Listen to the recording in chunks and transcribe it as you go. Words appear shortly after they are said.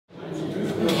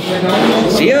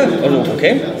Sehr, also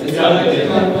okay.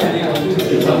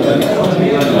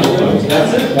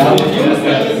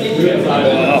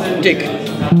 Oh, dick.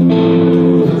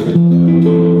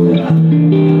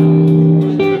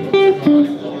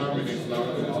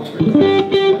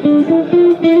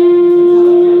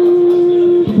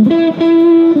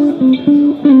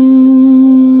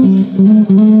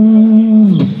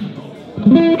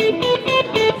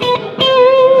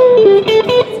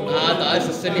 Da ist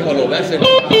das Semi-Hollow, weißt du?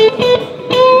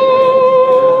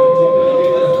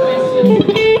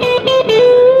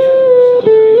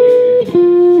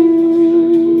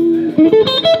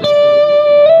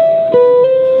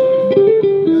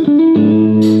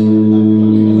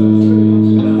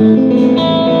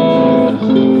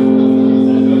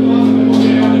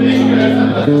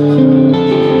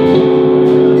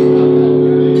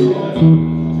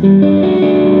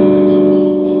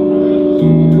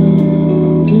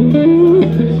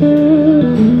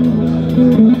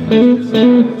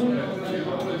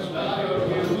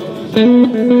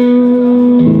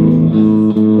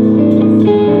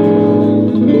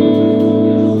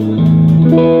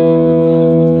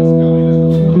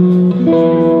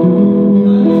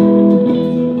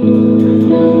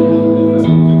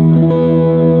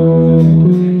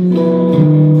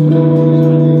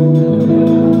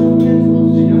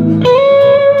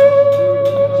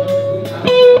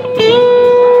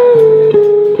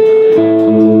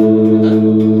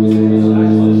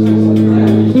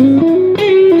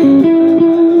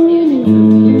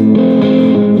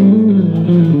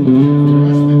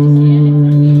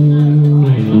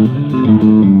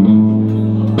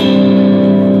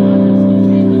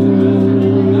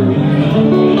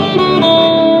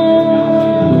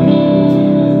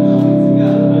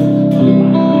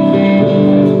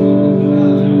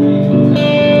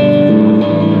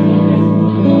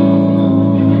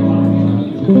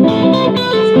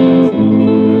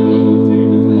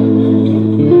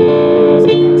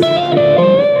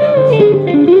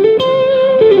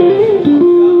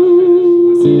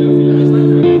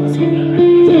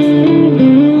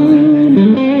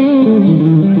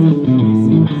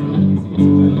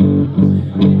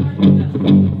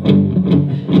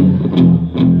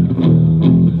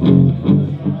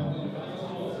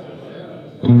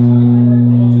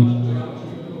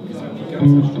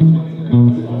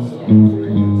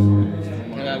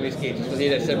 Wie es geht. Das ist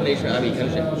jeder Stabilization Abi, kann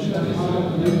ich nicht.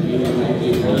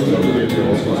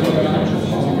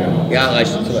 Ja,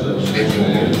 reicht. Super.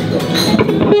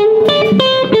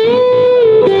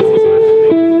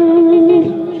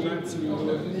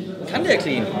 Kann der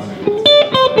clean?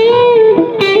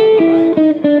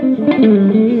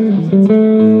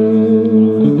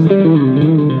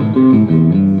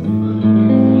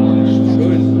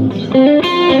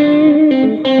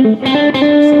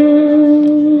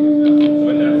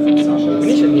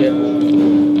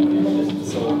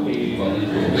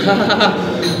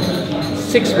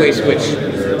 Six-way switch.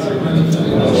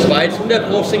 Das war jetzt 100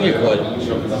 Pro Single Coil.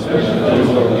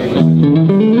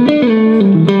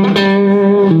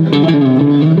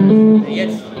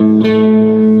 Jetzt.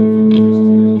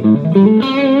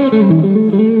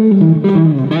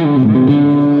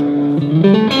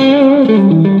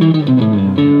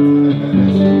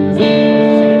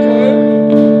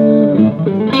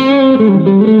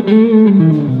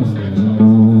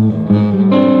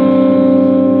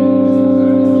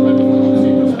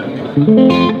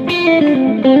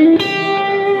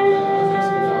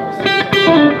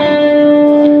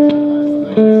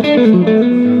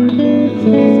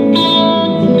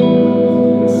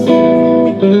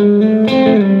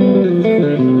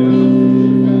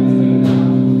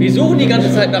 Wir suchen die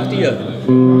ganze Zeit nach dir.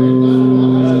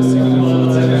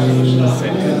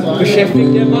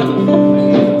 Beschäftigt der Mann.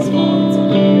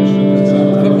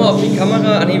 Guck mal auf die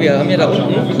Kamera. Ah ne, wir haben ja da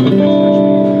unten.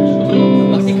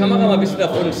 Mach die Kamera mal ein bisschen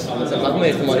auf uns. Das machen wir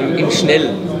jetzt mal in schnell.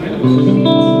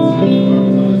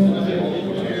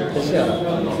 Das ist ja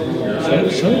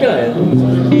schon geil.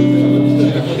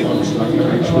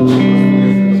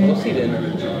 Was aussieht denn?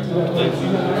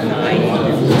 Nein.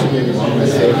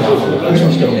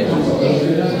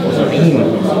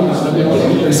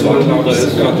 Das war genau das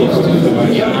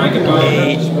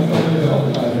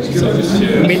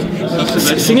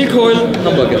mit Single Coil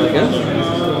Hamburger, ja?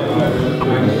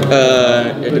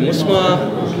 Du musst mal.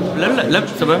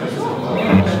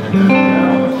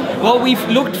 Well, we've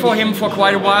looked for him for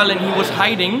quite a while and he was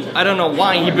hiding. I don't know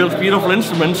why. He builds beautiful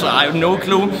instruments. I have no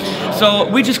clue. So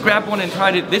we just grabbed one and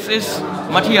tried it. This is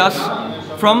Matthias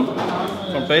from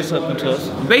Bassart Guitars.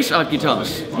 Bassart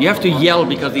Guitars. You have to yell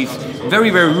because these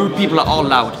very, very rude people are all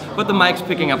loud. But the mic's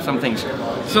picking up some things.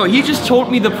 So he just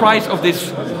told me the price of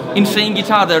this insane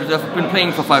guitar that I've been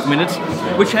playing for 5 minutes,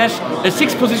 which has a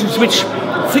 6-position switch,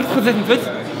 6-position switch,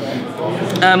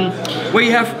 where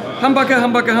you have humbucker,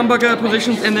 humbucker, humbucker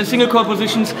positions and then single coil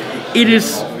positions. It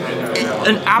is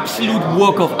an absolute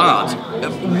work of art.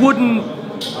 Wooden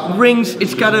rings.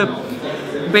 It's got a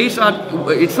Bassart.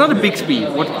 It's not a Bixby.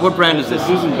 What brand is this?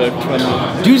 Duesenberg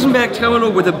tremolo. Duesenberg tremolo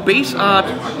with a Bassart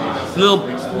little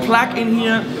plaque in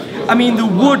here. I mean, the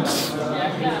wood's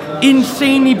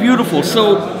insanely beautiful.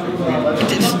 So,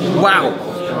 it's, wow.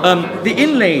 The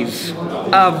inlays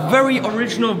are very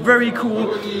original, very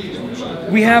cool.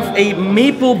 We have a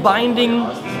maple binding.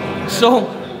 So,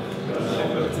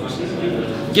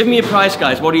 give me a price,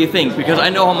 guys. What do you think? Because I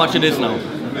know how much it is now.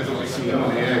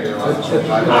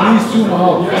 Please zoom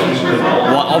out.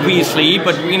 Well, obviously,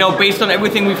 but you know, based on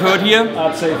everything we've heard here.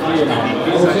 I'd say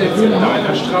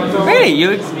 3.5.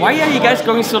 Really? Why are you guys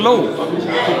going so low?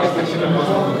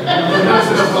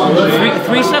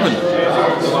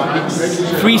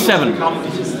 3.7. 3.7.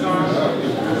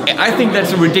 I think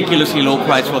that's a ridiculously low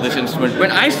price for this instrument.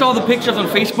 When I saw the pictures on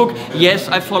Facebook, yes,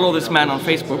 I follow this man on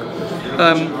Facebook.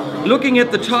 Looking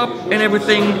at the top and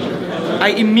everything, I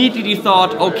immediately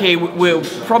thought, okay, we'll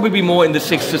probably be more in the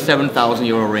 6,000 to 7,000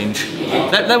 euro range.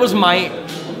 That was my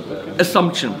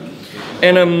assumption.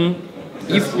 And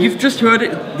you've just heard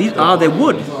it. These are the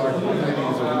wood,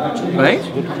 right?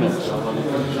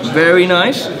 Very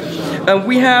nice.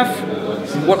 We have,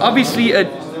 well, obviously a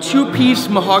 2-piece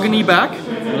mahogany back.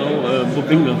 No,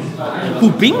 Bubinga.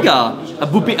 Bubinga.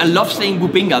 I love saying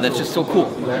Bubinga. That's just so cool.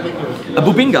 A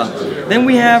Bubinga. Then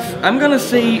we have, I'm gonna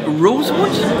say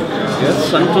rosewood. Yes,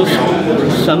 Santos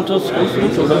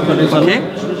rosewood. Okay.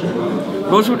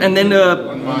 Rosewood, and then a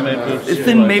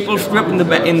thin maple strip in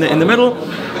the middle.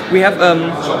 We have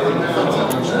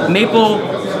maple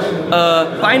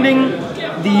binding.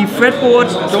 The fretboard,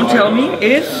 don't tell me,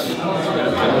 is,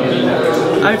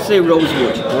 I'd say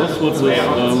rosewood. Rosewood with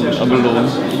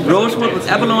abalone. Rosewood with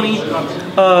abalone.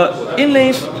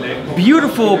 Inlays,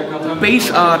 beautiful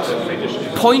Bassart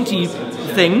pointy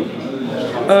thing.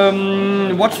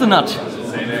 What's the nut?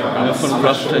 From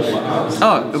Graphtech.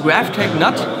 Oh, a Graphtech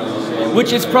nut,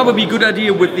 which is probably a good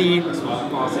idea with the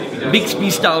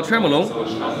Bixby style tremolo.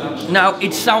 Now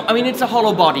it's a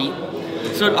hollow body,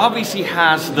 so it obviously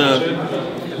has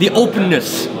the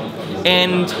openness,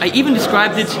 and I even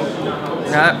described it.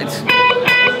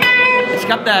 It's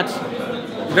got that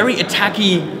very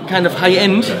attacky kind of high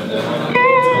end.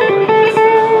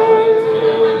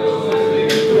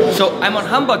 So I'm on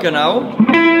humbucker now.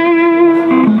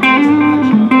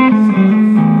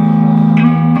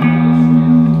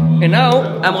 And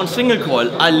now I'm on single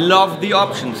coil. I love the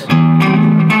options.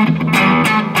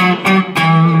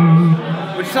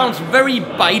 Which sounds very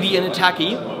bitey and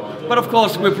attacky, but of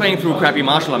course we're playing through a crappy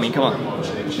Marshall. I mean, come on.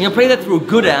 You know, play that through a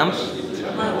good amp.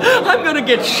 I'm gonna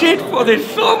get shit for this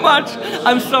so much.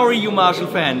 I'm sorry, you Marshall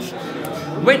fans.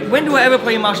 When do I ever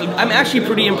play a Marshall? I'm actually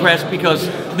pretty impressed because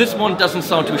this one doesn't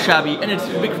sound too shabby, and it's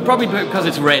probably because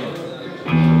it's red.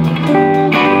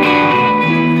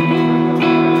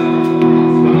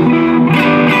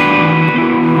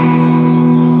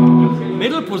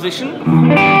 Middle position.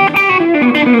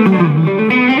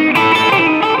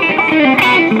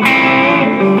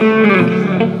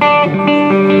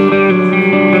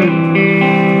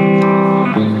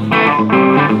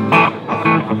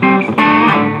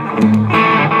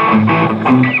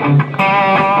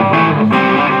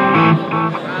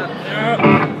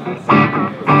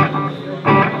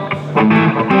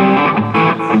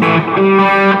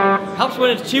 Helps when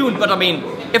it's tuned, but I mean,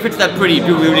 if it's that pretty,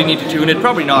 do we really need to tune it?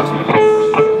 Probably not.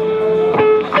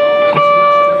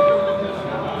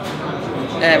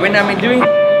 When I'm doing, I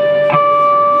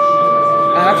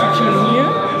have to tune here.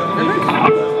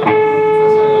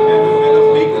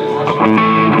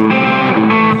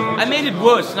 I made it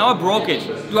worse. Now I broke it.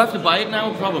 Do I have to buy it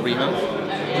now? Probably, huh?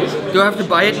 Do I have to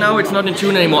buy it now? It's not in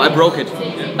tune anymore. I broke it.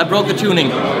 I broke the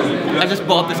tuning. I just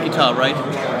bought this guitar, right?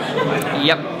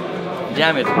 Yep.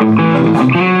 Damn it.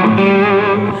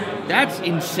 That's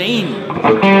insane.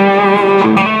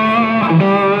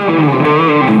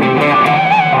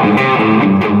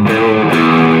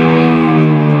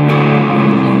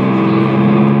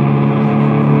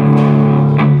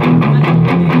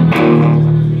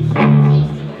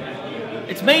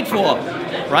 It's made for,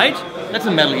 right? That's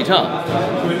a metal guitar.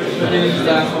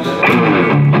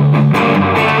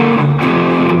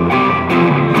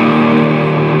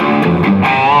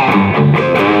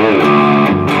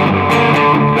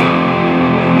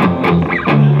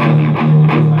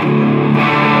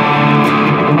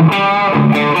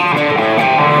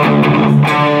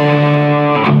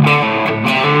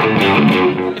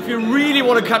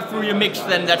 cut through your mix,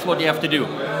 then that's what you have to do.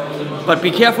 But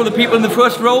be careful, the people in the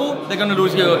first row, they're gonna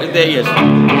lose their ears.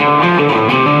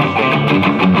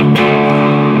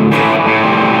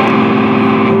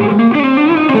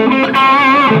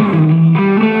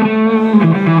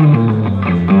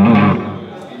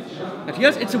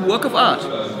 Matthias, it's a work of art.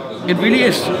 It really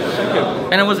is.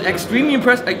 And I was extremely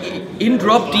impressed. In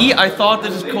drop D, I thought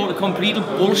this is called a complete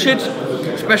bullshit,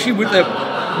 especially with a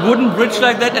wooden bridge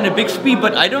like that and a big speed,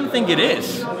 but I don't think it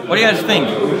is. What do you guys think?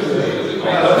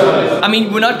 I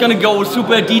mean, we're not gonna go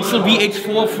super diesel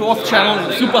VH4 fourth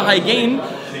channel, super high gain,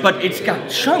 but it's got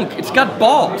chunk, it's got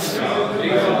balls.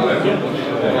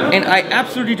 And I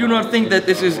absolutely do not think that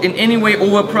this is in any way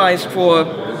overpriced for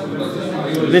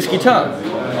this guitar,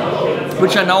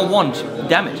 which I now want.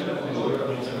 Damn it.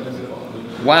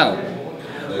 Wow.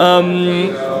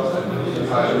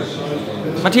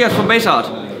 Matthias from Bassart,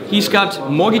 he's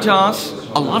got more guitars,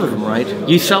 a lot of them, right?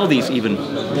 You sell these even.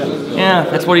 Yeah,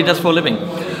 that's what he does for a living.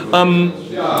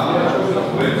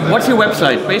 What's your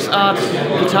website?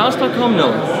 BassartGuitars.com?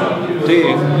 No.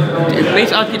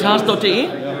 BassartGuitars.de?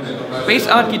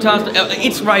 Bassart Guitars,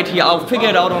 it's right here, I'll figure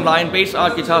it out online,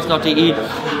 bassartguitars.de,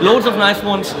 loads of nice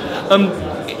ones.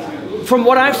 From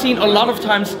what I've seen, a lot of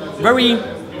times, very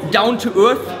down to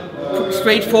earth,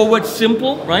 straightforward,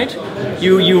 simple, right?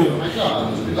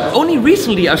 Only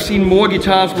recently I've seen more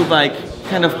guitars with like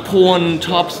kind of porn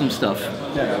tops and stuff.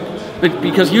 But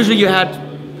because usually you had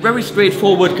very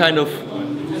straightforward kind of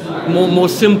more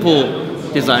simple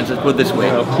designs, let's put it this way.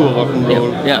 Pure rock and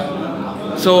roll.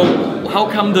 Yeah. So how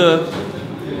come the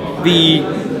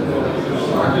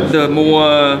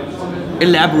more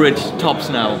elaborate tops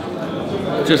now?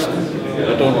 Just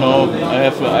I don't know. I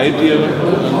have an idea.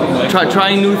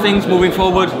 Trying new things, moving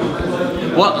forward.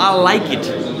 Well, I like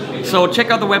it. So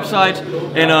check out the website,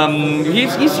 and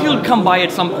he'll come by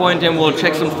at some point, and we'll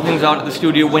check some things out at the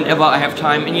studio whenever I have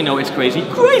time. And you know, it's crazy.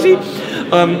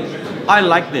 I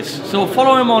like this. So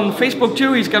follow him on Facebook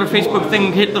too. He's got a Facebook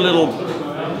thing. Hit the little,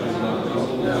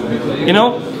 you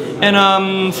know.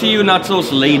 And see you not so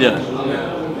later.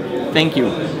 Thank you.